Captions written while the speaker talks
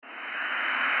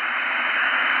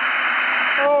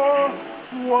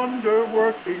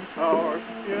wonder-working power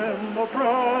in the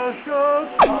precious...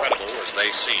 Incredible as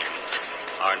they seem,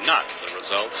 are not the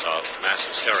results of mass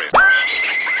hysteria.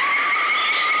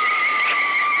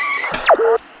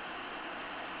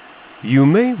 You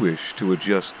may wish to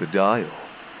adjust the dial.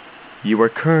 You are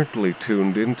currently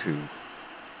tuned into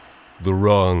the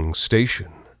wrong station.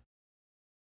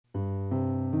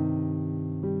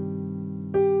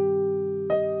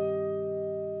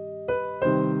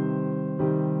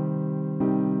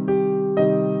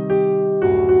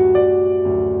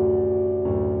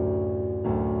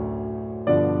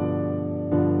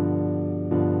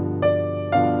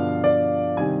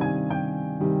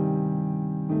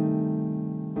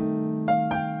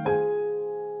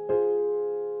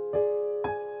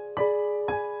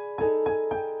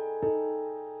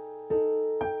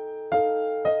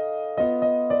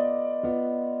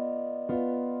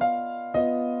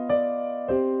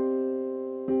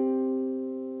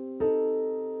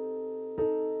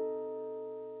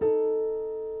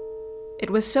 It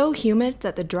was so humid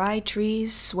that the dry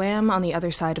trees swam on the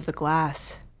other side of the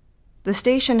glass. The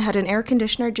station had an air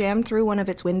conditioner jammed through one of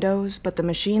its windows, but the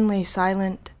machine lay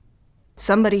silent.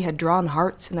 Somebody had drawn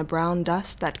hearts in the brown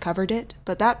dust that covered it,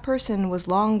 but that person was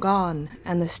long gone,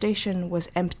 and the station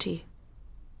was empty.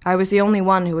 I was the only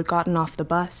one who had gotten off the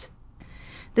bus.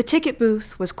 The ticket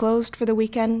booth was closed for the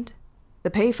weekend.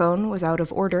 The payphone was out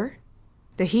of order.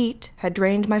 The heat had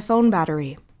drained my phone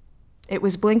battery. It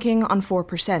was blinking on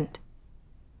 4%.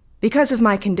 Because of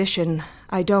my condition,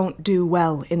 I don't do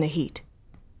well in the heat.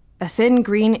 A thin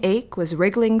green ache was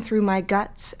wriggling through my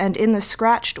guts, and in the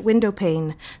scratched window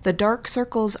pane, the dark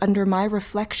circles under my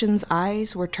reflection's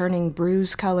eyes were turning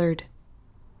bruise-colored.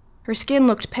 Her skin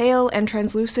looked pale and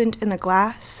translucent in the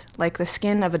glass, like the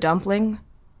skin of a dumpling.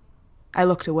 I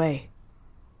looked away.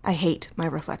 I hate my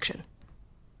reflection.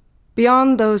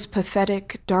 Beyond those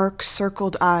pathetic,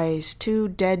 dark-circled eyes, 2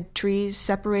 dead trees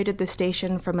separated the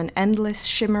station from an endless,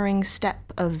 shimmering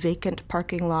steppe of vacant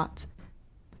parking lots.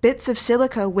 Bits of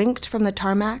silica winked from the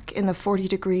tarmac in the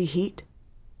 40-degree heat.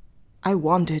 I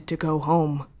wanted to go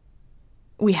home.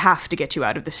 "We have to get you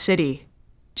out of the city,"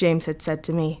 James had said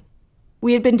to me.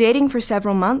 We had been dating for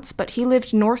several months, but he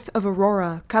lived north of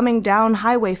Aurora, coming down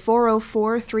Highway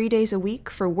 404 3 days a week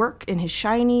for work in his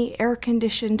shiny,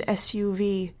 air-conditioned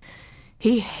SUV.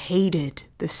 He hated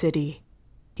the city.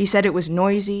 He said it was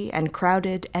noisy and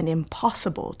crowded and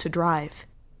impossible to drive.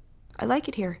 "I like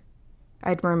it here,"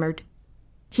 I'd murmured.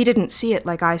 He didn't see it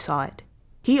like I saw it.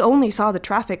 He only saw the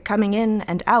traffic coming in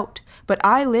and out, but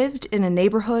I lived in a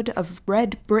neighborhood of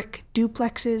red brick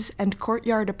duplexes and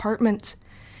courtyard apartments.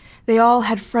 They all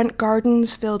had front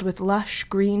gardens filled with lush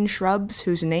green shrubs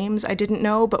whose names I didn't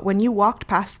know, but when you walked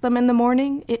past them in the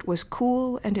morning, it was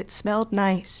cool and it smelled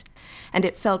nice. And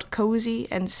it felt cozy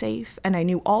and safe, and I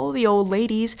knew all the old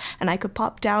ladies, and I could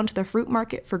pop down to the fruit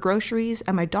market for groceries,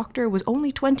 and my doctor was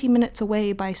only 20 minutes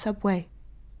away by subway.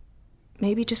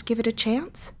 "Maybe just give it a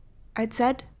chance," I'd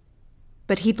said.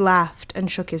 But he'd laughed and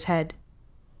shook his head.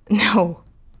 "No,"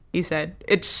 he said,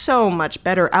 "it's so much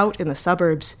better out in the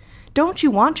suburbs. Don't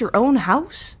you want your own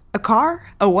house? A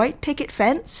car? A white picket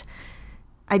fence?"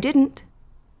 I didn't,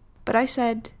 but I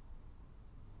said,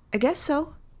 "I guess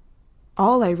so."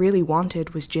 All I really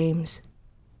wanted was James,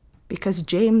 because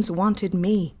James wanted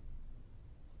me.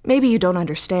 Maybe you don't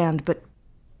understand, but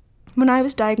when I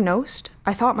was diagnosed,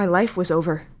 I thought my life was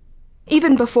over.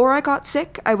 Even before I got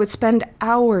sick, I would spend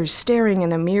hours staring in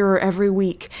the mirror every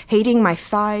week, hating my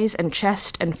thighs and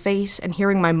chest and face and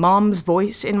hearing my mom's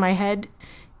voice in my head.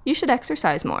 "You should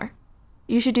exercise more.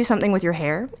 You should do something with your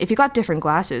hair. If you got different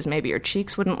glasses, maybe your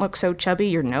cheeks wouldn't look so chubby,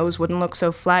 your nose wouldn't look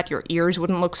so flat, your ears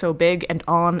wouldn't look so big," and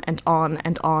on and on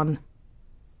and on.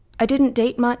 I didn't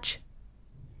date much.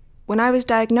 When I was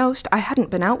diagnosed, I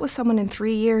hadn't been out with someone in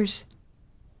 3 years.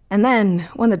 And then,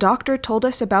 when the doctor told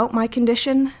us about my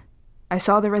condition, I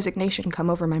saw the resignation come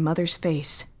over my mother's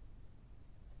face.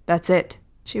 "That's it,"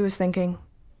 she was thinking.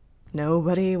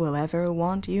 "Nobody will ever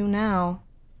want you now."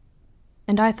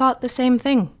 And I thought the same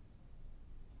thing.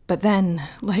 But then,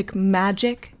 like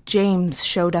magic, James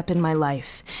showed up in my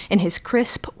life, in his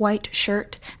crisp white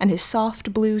shirt and his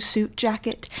soft blue suit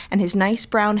jacket and his nice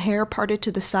brown hair parted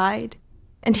to the side.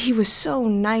 And he was so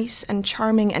nice and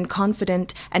charming and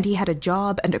confident, and he had a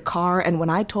job and a car, and when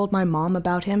I told my mom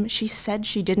about him, she said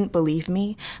she didn't believe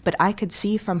me, but I could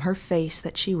see from her face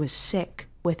that she was sick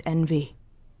with envy.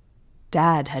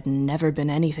 Dad had never been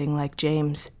anything like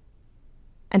James.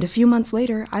 And a few months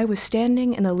later, I was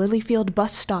standing in the Lilyfield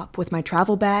bus stop with my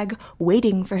travel bag,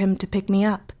 waiting for him to pick me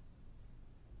up.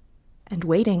 And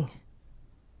waiting.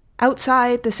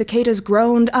 Outside, the cicadas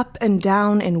groaned up and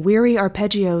down in weary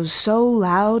arpeggios so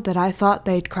loud that I thought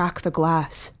they'd crack the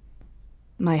glass.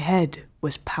 My head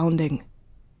was pounding.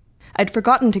 I'd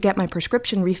forgotten to get my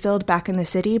prescription refilled back in the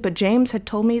city, but James had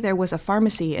told me there was a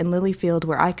pharmacy in Lilyfield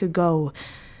where I could go.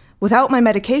 Without my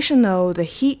medication, though, the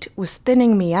heat was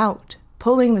thinning me out,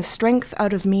 pulling the strength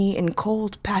out of me in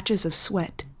cold patches of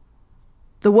sweat.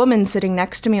 The woman sitting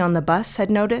next to me on the bus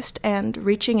had noticed and,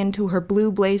 reaching into her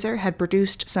blue blazer, had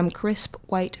produced some crisp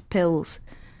white pills.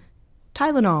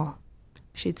 "Tylenol,"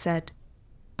 she'd said.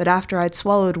 But after I'd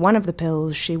swallowed one of the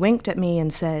pills, she winked at me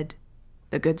and said,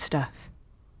 "The good stuff."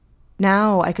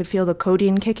 Now I could feel the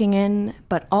codeine kicking in,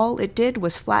 but all it did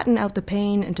was flatten out the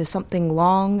pain into something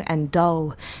long and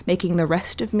dull, making the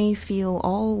rest of me feel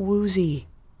all woozy.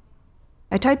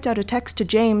 I typed out a text to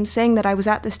James saying that I was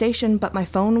at the station, but my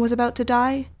phone was about to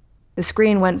die. The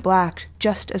screen went black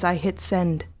just as I hit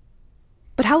send.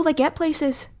 "But how will I get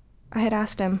places?" I had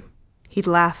asked him. He'd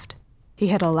laughed. He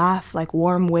had a laugh like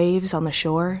warm waves on the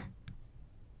shore.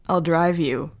 "I'll drive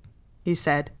you," he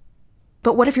said.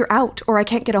 "But what if you're out, or I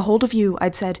can't get a hold of you?"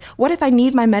 I'd said. "What if I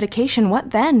need my medication?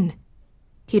 What then?"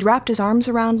 He'd wrapped his arms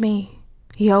around me.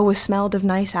 He always smelled of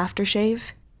nice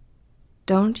aftershave.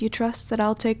 "Don't you trust that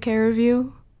I'll take care of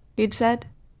you?" he'd said.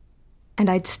 And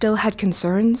I'd still had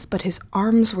concerns, but his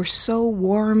arms were so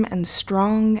warm and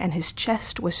strong, and his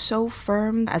chest was so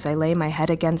firm as I lay my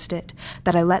head against it,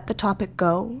 that I let the topic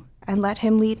go and let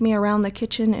him lead me around the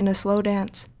kitchen in a slow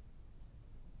dance.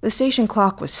 The station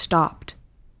clock was stopped.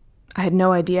 I had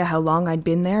no idea how long I'd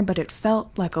been there, but it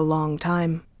felt like a long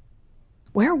time.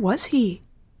 Where was he?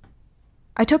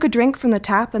 I took a drink from the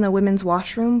tap in the women's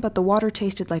washroom, but the water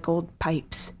tasted like old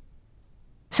pipes.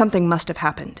 Something must have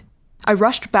happened. I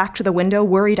rushed back to the window,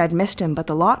 worried I'd missed him, but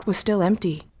the lot was still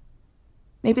empty.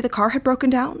 Maybe the car had broken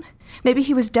down? Maybe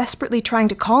he was desperately trying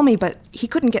to call me, but he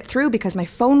couldn't get through because my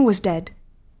phone was dead.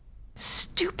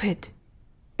 Stupid.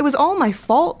 It was all my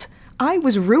fault. I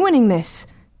was ruining this.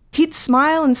 He'd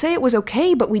smile and say it was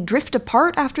okay, but we'd drift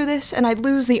apart after this, and I'd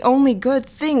lose the only good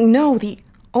thing, no, the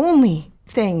only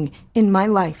thing in my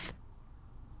life.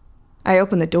 I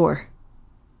opened the door.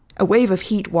 A wave of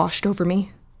heat washed over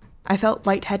me. I felt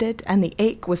lightheaded, and the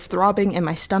ache was throbbing in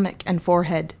my stomach and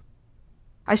forehead.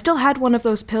 I still had one of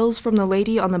those pills from the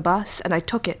lady on the bus, and I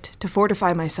took it to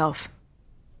fortify myself.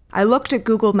 I looked at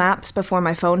Google Maps before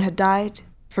my phone had died.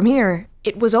 From here,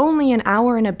 it was only an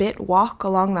hour and a bit walk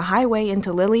along the highway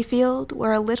into Lilyfield,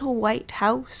 where a little white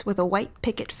house with a white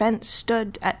picket fence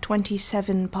stood at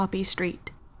 27 Poppy Street.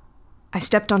 I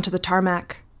stepped onto the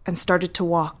tarmac and started to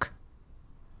walk.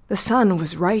 The sun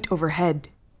was right overhead.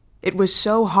 It was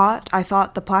so hot I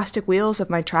thought the plastic wheels of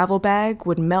my travel bag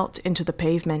would melt into the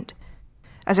pavement.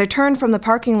 As I turned from the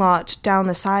parking lot down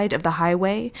the side of the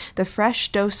highway, the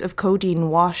fresh dose of codeine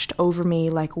washed over me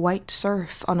like white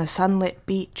surf on a sunlit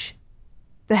beach.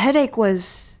 The headache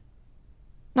was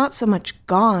not so much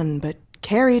gone, but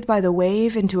carried by the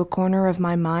wave into a corner of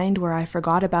my mind where I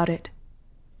forgot about it.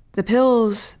 The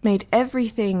pills made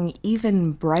everything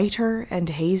even brighter and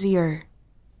hazier.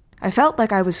 I felt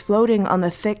like I was floating on the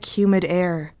thick, humid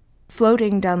air,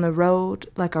 floating down the road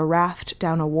like a raft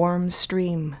down a warm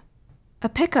stream. A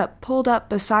pickup pulled up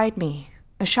beside me,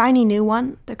 a shiny new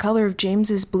one, the color of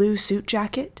James's blue suit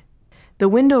jacket. The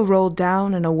window rolled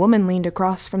down and a woman leaned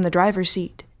across from the driver's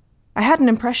seat. I had an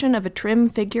impression of a trim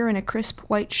figure in a crisp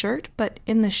white shirt, but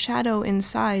in the shadow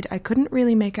inside I couldn't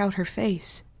really make out her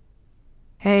face.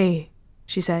 "Hey,"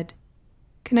 she said.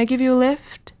 "Can I give you a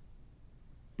lift?"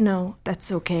 "No,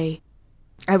 that's okay."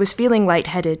 I was feeling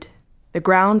lightheaded. The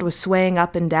ground was swaying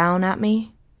up and down at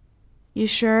me. "You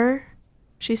sure?"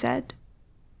 she said.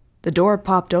 The door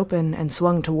popped open and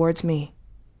swung towards me.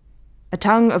 A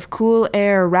tongue of cool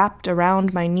air wrapped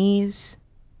around my knees.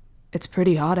 It's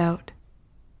pretty hot out.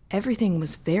 Everything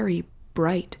was very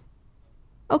bright.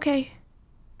 "Okay,"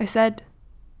 I said,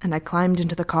 and I climbed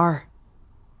into the car.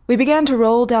 We began to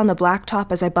roll down the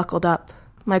blacktop as I buckled up.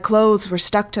 My clothes were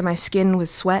stuck to my skin with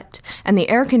sweat, and the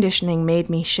air conditioning made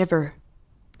me shiver.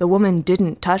 The woman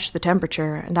didn't touch the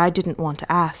temperature, and I didn't want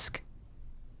to ask.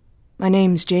 "My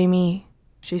name's Jamie,"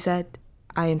 she said.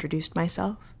 I introduced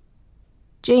myself.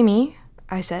 "Jamie,"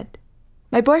 I said.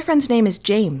 "My boyfriend's name is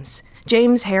James.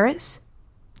 James Harris.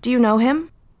 Do you know him?"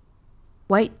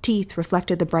 White teeth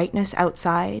reflected the brightness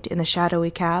outside in the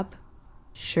shadowy cab.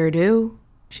 "Sure do,"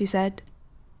 she said.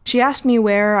 She asked me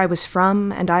where I was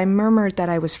from, and I murmured that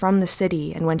I was from the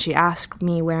city, and when she asked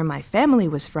me where my family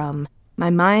was from,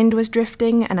 my mind was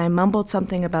drifting, and I mumbled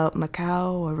something about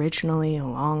Macau originally a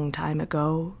long time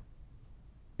ago.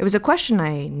 It was a question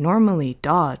I normally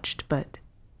dodged, but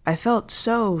I felt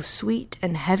so sweet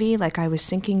and heavy, like I was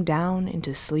sinking down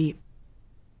into sleep.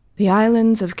 The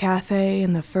islands of Cathay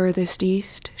in the furthest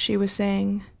east, she was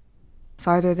saying.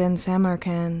 Farther than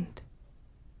Samarkand.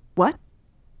 What?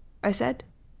 I said.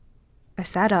 I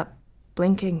sat up,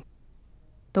 blinking.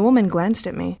 The woman glanced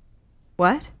at me.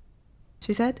 What?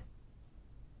 She said.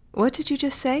 What did you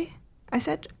just say? I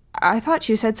said. I thought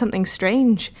you said something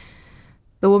strange.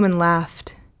 The woman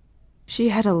laughed. She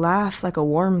had a laugh like a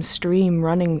warm stream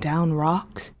running down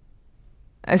rocks.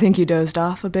 I think you dozed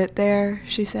off a bit there,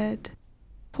 she said.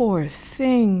 Poor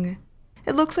thing.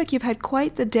 It looks like you've had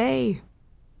quite the day.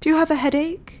 Do you have a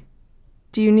headache?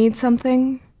 Do you need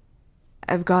something?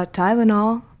 I've got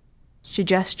Tylenol. She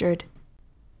gestured.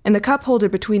 In the cup holder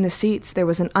between the seats, there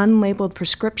was an unlabeled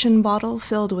prescription bottle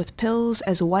filled with pills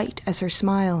as white as her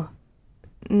smile.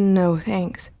 No,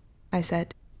 thanks, I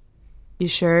said. You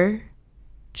sure?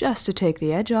 Just to take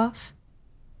the edge off.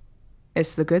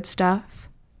 It's the good stuff.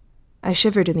 I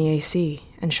shivered in the AC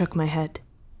and shook my head.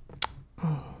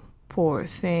 Oh, poor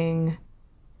thing,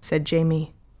 said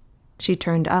Jamie. She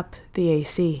turned up the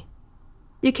AC.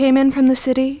 You came in from the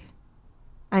city?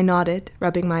 I nodded,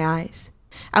 rubbing my eyes.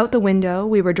 Out the window,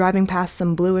 we were driving past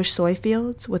some bluish soy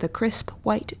fields with a crisp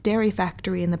white dairy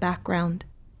factory in the background.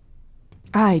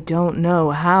 I don't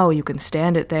know how you can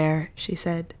stand it there, she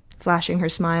said, flashing her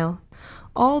smile.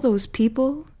 All those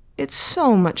people, it's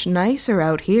so much nicer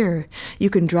out here. You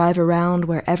can drive around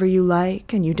wherever you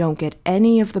like, and you don't get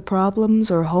any of the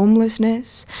problems or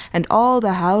homelessness, and all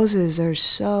the houses are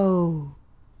so...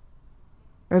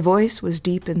 Her voice was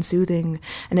deep and soothing,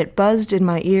 and it buzzed in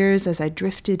my ears as I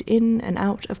drifted in and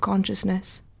out of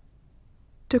consciousness.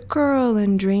 To curl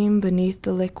and dream beneath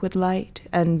the liquid light,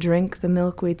 and drink the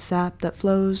milkweed sap that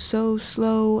flows so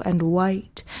slow and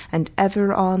white, and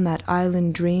ever on that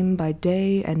island dream by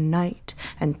day and night,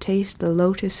 and taste the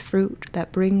lotus fruit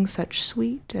that brings such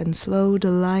sweet and slow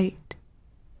delight.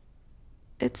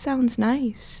 It sounds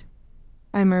nice,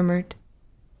 I murmured.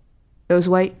 Those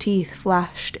white teeth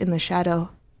flashed in the shadow.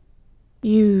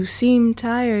 You seem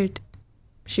tired,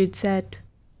 she'd said.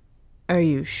 Are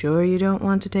you sure you don't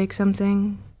want to take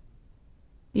something?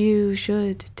 You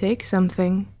should take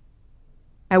something.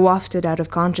 I wafted out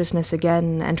of consciousness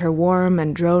again, and her warm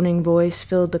and droning voice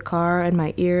filled the car and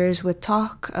my ears with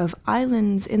talk of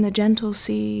islands in the gentle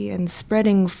sea and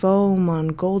spreading foam on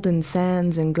golden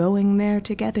sands and going there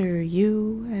together,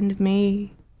 you and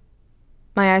me.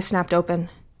 My eyes snapped open.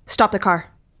 Stop the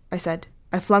car, I said.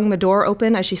 I flung the door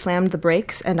open as she slammed the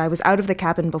brakes, and I was out of the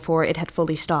cabin before it had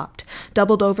fully stopped.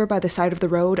 Doubled over by the side of the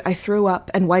road, I threw up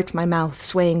and wiped my mouth,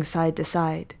 swaying side to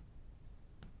side.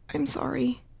 I'm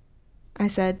sorry, I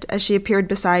said, as she appeared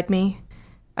beside me.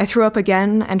 I threw up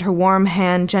again, and her warm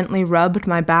hand gently rubbed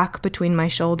my back between my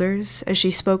shoulders as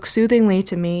she spoke soothingly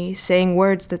to me, saying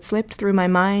words that slipped through my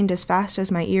mind as fast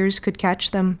as my ears could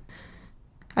catch them.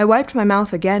 I wiped my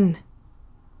mouth again.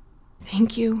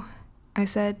 Thank you, I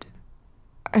said.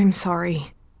 I'm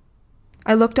sorry.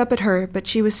 I looked up at her, but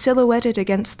she was silhouetted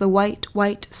against the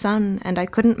white sun, and I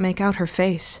couldn't make out her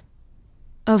face.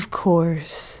 Of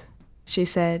course, she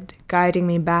said, guiding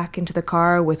me back into the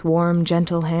car with warm,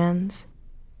 gentle hands.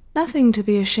 Nothing to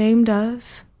be ashamed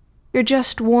of. You're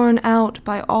just worn out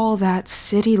by all that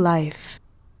city life.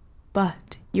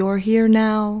 But you're here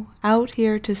now, out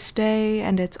here to stay,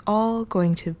 and it's all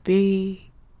going to be...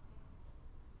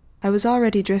 I was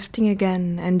already drifting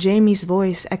again, and Jamie's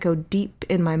voice echoed deep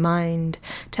in my mind,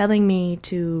 telling me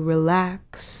to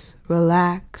relax,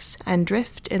 and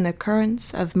drift in the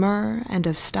currents of myrrh and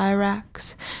of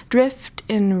styrax, drift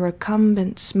in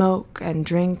recumbent smoke, and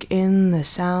drink in the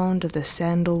sound of the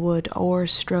sandalwood oar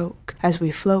stroke as we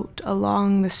float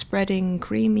along the spreading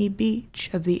creamy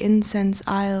beach of the incense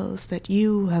isles that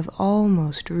you have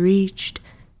almost reached.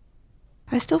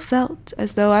 I still felt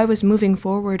as though I was moving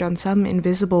forward on some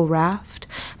invisible raft,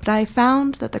 but I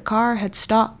found that the car had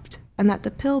stopped and that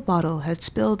the pill bottle had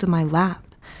spilled in my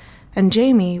lap, and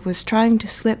Jamie was trying to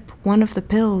slip one of the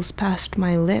pills past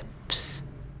my lips.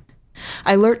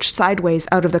 I lurched sideways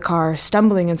out of the car,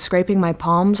 stumbling and scraping my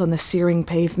palms on the searing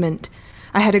pavement.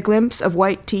 I had a glimpse of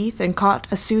white teeth and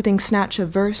caught a soothing snatch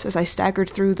of verse as I staggered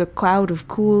through the cloud of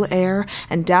cool air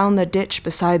and down the ditch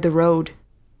beside the road.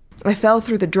 I fell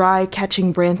through the dry,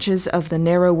 catching branches of the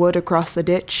narrow wood across the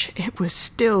ditch. It was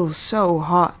still so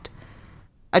hot.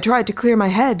 I tried to clear my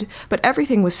head, but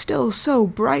everything was still so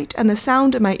bright, and the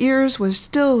sound in my ears was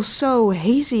still so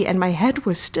hazy, and my head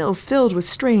was still filled with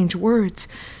strange words.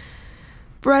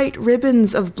 Bright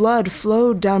ribbons of blood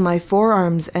flowed down my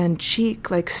forearms and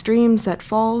cheek like streams that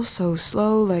fall so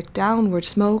slow like downward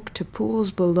smoke to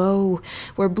pools below,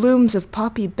 where blooms of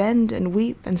poppy bend and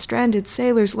weep and stranded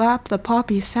sailors lap the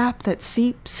poppy sap that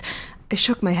seeps. I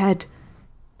shook my head,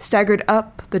 staggered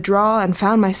up the draw and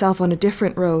found myself on a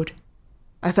different road.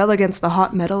 I fell against the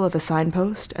hot metal of a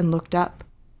signpost and looked up.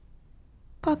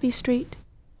 "Poppy Street,"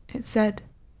 it said.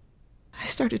 I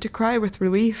started to cry with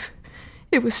relief.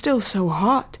 It was still so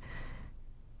hot.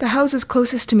 The houses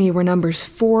closest to me were numbers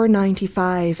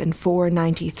 495 and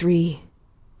 493.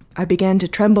 I began to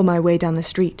tremble my way down the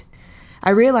street. I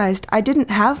realized I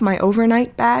didn't have my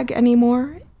overnight bag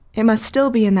anymore. It must still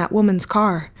be in that woman's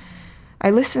car.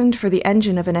 I listened for the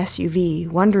engine of an SUV,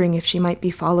 wondering if she might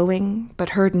be following, but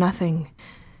heard nothing.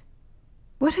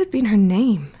 What had been her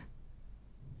name?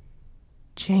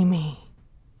 Jamie.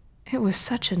 It was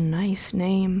such a nice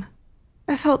name.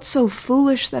 I felt so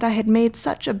foolish that I had made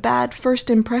such a bad first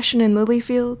impression in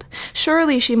Lilyfield.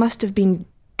 Surely she must have been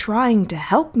trying to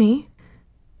help me.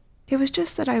 It was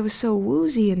just that I was so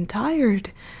woozy and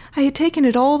tired. I had taken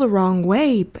it all the wrong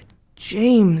way, but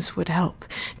James would help.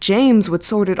 James would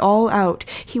sort it all out.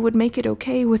 He would make it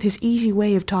okay with his easy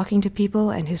way of talking to people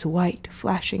and his white,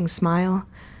 flashing smile.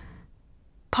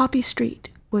 Poppy Street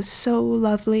was so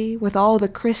lovely, with all the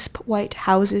crisp white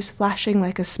houses flashing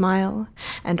like a smile,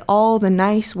 and all the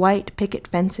nice white picket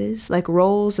fences like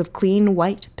rolls of clean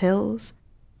white pills.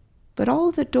 But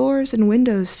all the doors and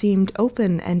windows seemed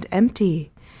open and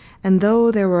empty, and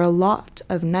though there were a lot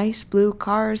of nice blue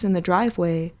cars in the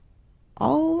driveway,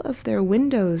 all of their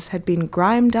windows had been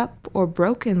grimed up or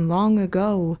broken long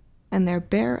ago, and their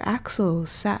bare axles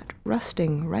sat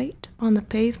rusting right on the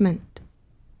pavement.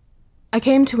 I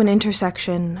came to an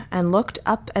intersection and looked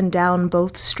up and down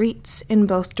both streets in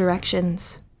both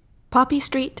directions. Poppy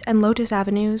Street and Lotus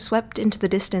Avenue swept into the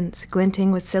distance,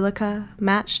 glinting with silica,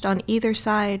 matched on either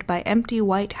side by empty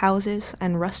white houses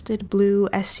and rusted blue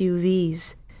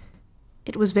SUVs.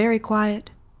 It was very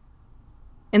quiet.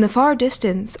 In the far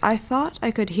distance, I thought I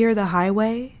could hear the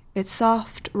highway, its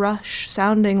soft rush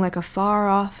sounding like a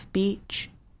far-off beach.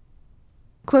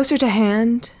 Closer to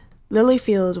hand,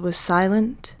 Lilyfield was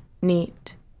silent,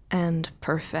 neat, and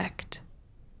perfect.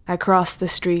 I crossed the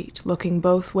street, looking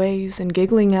both ways and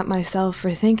giggling at myself for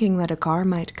thinking that a car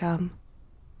might come.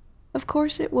 Of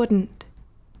course it wouldn't.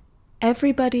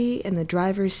 Everybody in the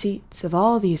driver's seats of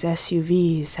all these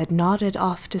SUVs had nodded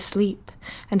off to sleep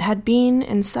and had been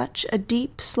in such a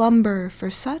deep slumber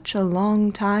for such a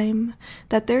long time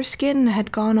that their skin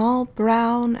had gone all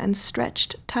brown and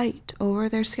stretched tight over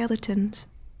their skeletons.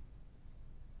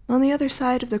 On the other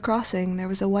side of the crossing there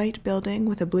was a white building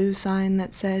with a blue sign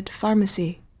that said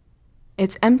Pharmacy.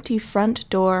 Its empty front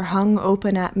door hung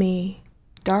open at me,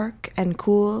 dark and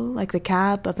cool like the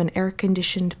cab of an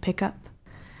air-conditioned pickup.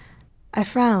 I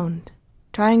frowned,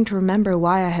 trying to remember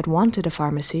why I had wanted a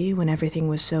pharmacy when everything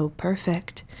was so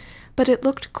perfect, but it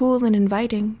looked cool and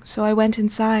inviting, so I went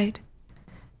inside.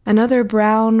 Another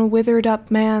brown, withered-up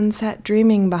man sat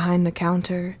dreaming behind the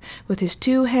counter, with his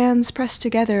 2 hands pressed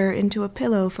together into a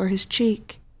pillow for his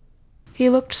cheek. He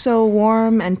looked so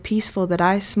warm and peaceful that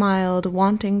I smiled,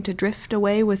 wanting to drift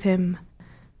away with him.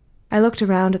 I looked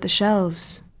around at the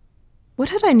shelves. What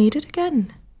had I needed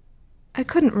again? I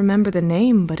couldn't remember the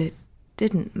name, but it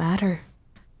didn't matter.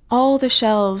 All the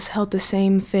shelves held the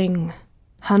same thing.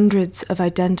 Hundreds of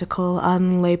identical,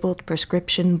 unlabeled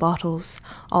prescription bottles,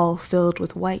 all filled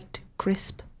with white,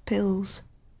 crisp pills.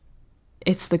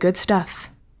 "It's the good stuff,"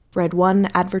 read one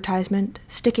advertisement,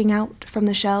 sticking out from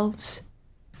the shelves.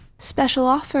 "Special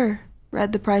offer,"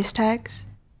 read the price tags.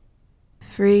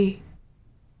 "Free."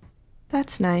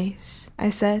 "That's nice,"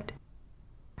 I said.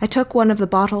 I took one of the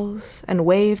bottles and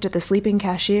waved at the sleeping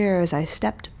cashier as I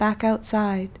stepped back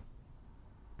outside.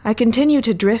 I continued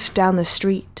to drift down the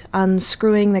street,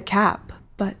 unscrewing the cap,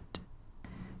 but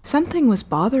something was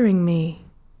bothering me.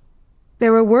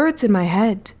 There were words in my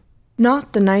head,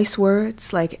 not the nice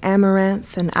words like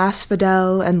amaranth and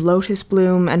asphodel and lotus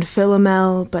bloom and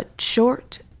philomel, but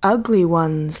short, ugly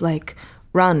ones like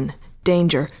run,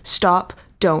 danger, stop,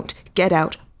 don't, get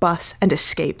out, bus, and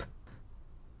escape.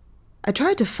 I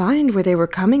tried to find where they were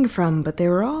coming from, but they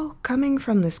were all coming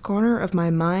from this corner of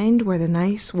my mind where the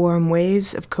nice warm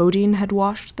waves of codeine had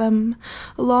washed them,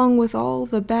 along with all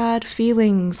the bad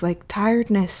feelings like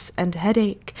tiredness and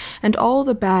headache, and all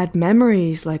the bad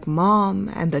memories like Mom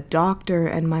and the doctor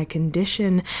and my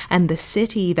condition and the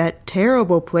city, that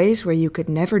terrible place where you could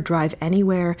never drive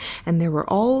anywhere, and there were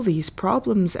all these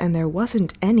problems and there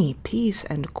wasn't any peace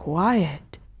and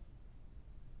quiet.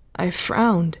 I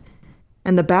frowned.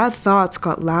 And the bad thoughts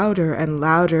got louder and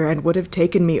louder and would have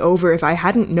taken me over if I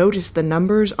hadn't noticed the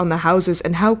numbers on the houses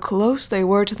and how close they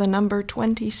were to the number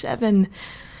 27.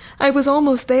 I was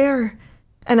almost there,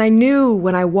 and I knew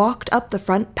when I walked up the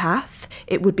front path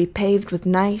it would be paved with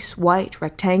nice white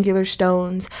rectangular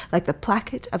stones like the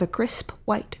placket of a crisp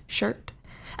white shirt.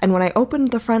 And when I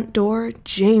opened the front door,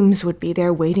 James would be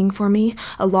there waiting for me,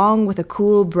 along with a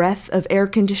cool breath of air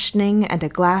conditioning and a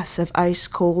glass of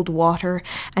ice-cold water,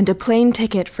 and a plane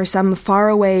ticket for some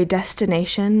faraway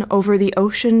destination over the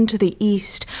ocean to the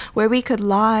east, where we could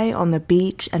lie on the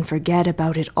beach and forget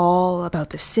about it all, about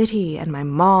the city and my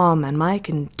mom and my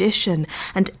condition,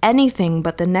 and anything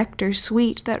but the nectar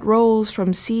sweet that rolls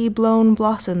from sea-blown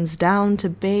blossoms down to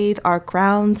bathe our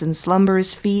crowns and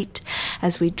slumberous feet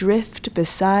as we drift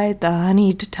beside the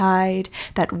honeyed tide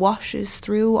that washes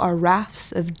through our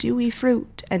rafts of dewy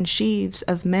fruit and sheaves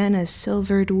of manna's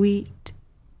silvered wheat.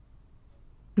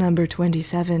 Number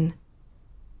 27.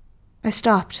 I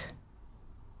stopped.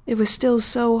 It was still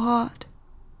so hot.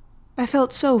 I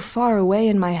felt so far away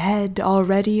in my head,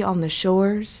 already on the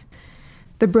shores.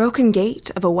 The broken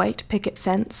gate of a white picket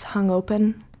fence hung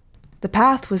open. The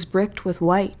path was bricked with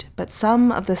white, but some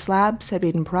of the slabs had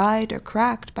been pried or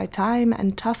cracked by time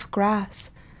and tough grass.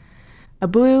 A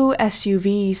blue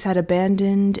SUV sat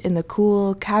abandoned in the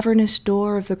cool, cavernous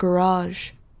door of the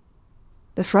garage.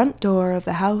 The front door of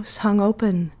the house hung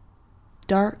open,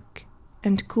 dark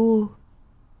and cool.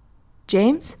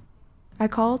 "James?" I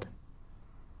called.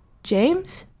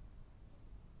 "James?"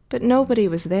 But nobody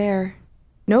was there.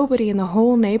 Nobody in the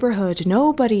whole neighborhood.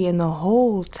 Nobody in the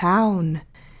whole town.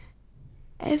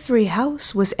 Every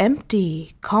house was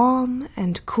empty, calm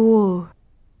and cool.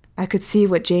 I could see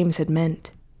what James had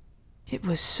meant. It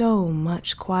was so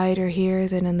much quieter here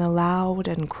than in the loud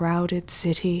and crowded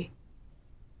city.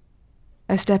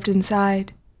 I stepped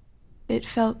inside. It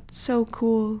felt so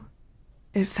cool.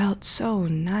 It felt so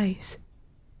nice.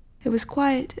 It was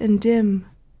quiet and dim.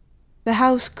 The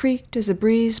house creaked as a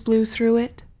breeze blew through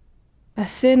it. A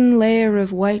thin layer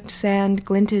of white sand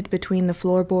glinted between the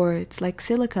floorboards like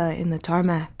silica in the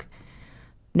tarmac.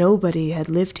 Nobody had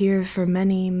lived here for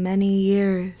many, many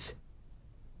years.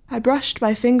 I brushed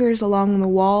my fingers along the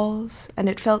walls, and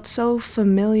it felt so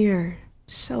familiar,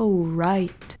 so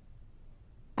right.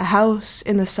 A house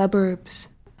in the suburbs,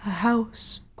 a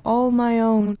house all my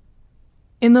own.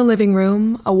 In the living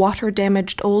room, a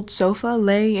water-damaged old sofa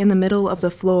lay in the middle of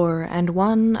the floor, and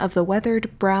one of the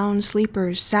weathered brown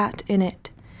sleepers sat in it,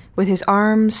 with his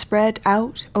arms spread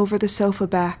out over the sofa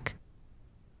back.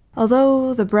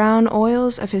 Although the brown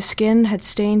oils of his skin had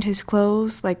stained his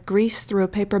clothes like grease through a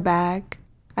paper bag,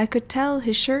 I could tell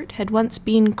his shirt had once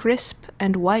been crisp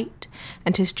and white,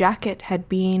 and his jacket had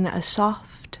been a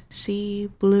soft sea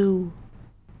blue.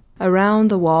 Around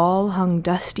the wall hung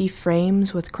dusty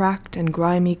frames with cracked and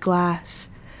grimy glass,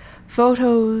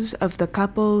 photos of the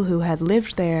couple who had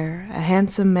lived there, a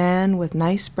handsome man with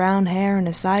nice brown hair and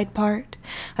a side part,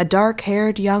 a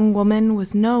dark-haired young woman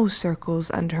with no circles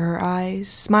under her eyes,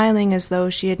 smiling as though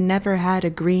she had never had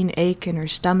a green ache in her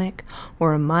stomach,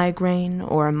 or a migraine,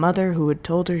 or a mother who had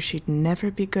told her she'd never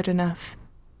be good enough.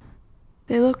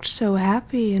 They looked so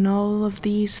happy in all of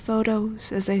these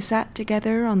photos as they sat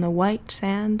together on the white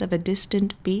sand of a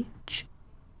distant beach.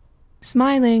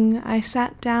 Smiling, I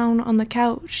sat down on the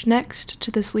couch next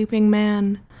to the sleeping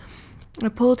man. I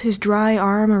pulled his dry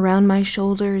arm around my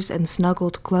shoulders and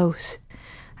snuggled close.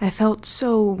 I felt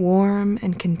so warm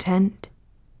and content.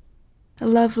 A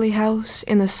lovely house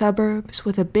in the suburbs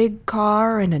with a big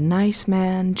car and a nice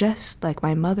man, just like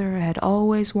my mother had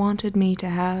always wanted me to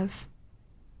have.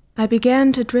 I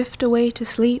began to drift away to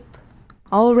sleep,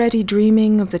 already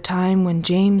dreaming of the time when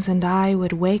James and I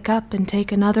would wake up and take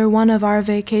another one of our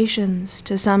vacations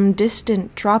to some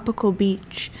distant tropical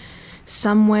beach,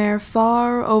 somewhere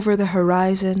far over the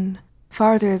horizon,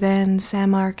 farther than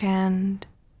Samarkand,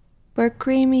 where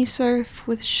creamy surf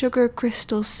with sugar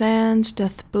crystal sand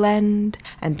doth blend,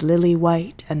 and lily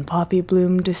white and poppy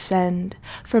bloom descend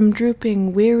from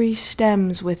drooping weary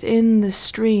stems within the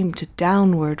stream to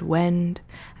downward wend,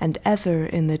 and ever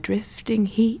in the drifting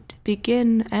heat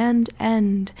begin and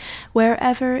end,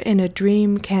 wherever in a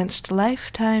dream canst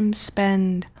lifetimes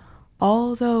spend,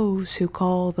 all those who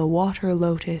call the water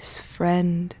lotus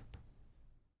friend.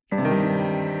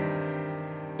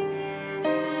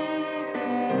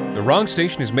 The Wrong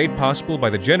Station is made possible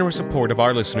by the generous support of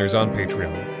our listeners on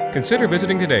Patreon. Consider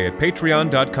visiting today at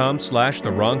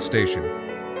patreon.com/thewrongstation.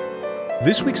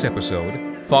 This week's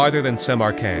episode, Farther Than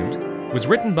Samarkand, was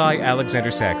written by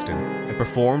Alexander Saxton and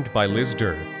performed by Liz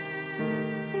Durr.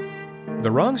 The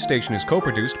Wrong Station is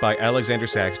co-produced by Alexander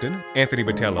Saxton, Anthony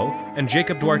Botello, and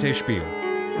Jacob Duarte Spiel,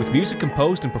 with music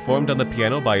composed and performed on the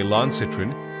piano by Ilan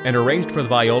Citrin and arranged for the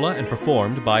viola and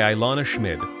performed by Ilana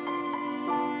Schmid.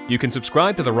 You can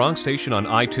subscribe to The Wrong Station on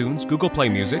iTunes, Google Play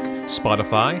Music,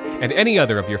 Spotify, and any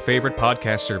other of your favorite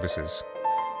podcast services.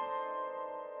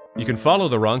 You can follow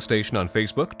The Wrong Station on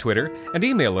Facebook, Twitter, and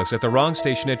email us at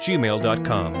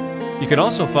thewrongstation@gmail.com. You can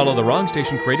also follow The Wrong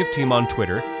Station creative team on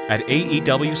Twitter at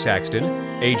AEW Saxton,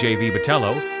 AJV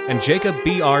Botello, and Jacob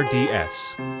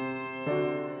BRDS.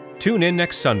 Tune in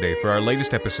next Sunday for our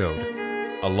latest episode,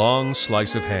 A Long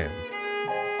Slice of Ham.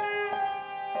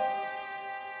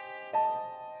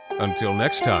 Until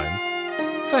next time,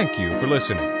 thank you for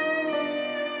listening.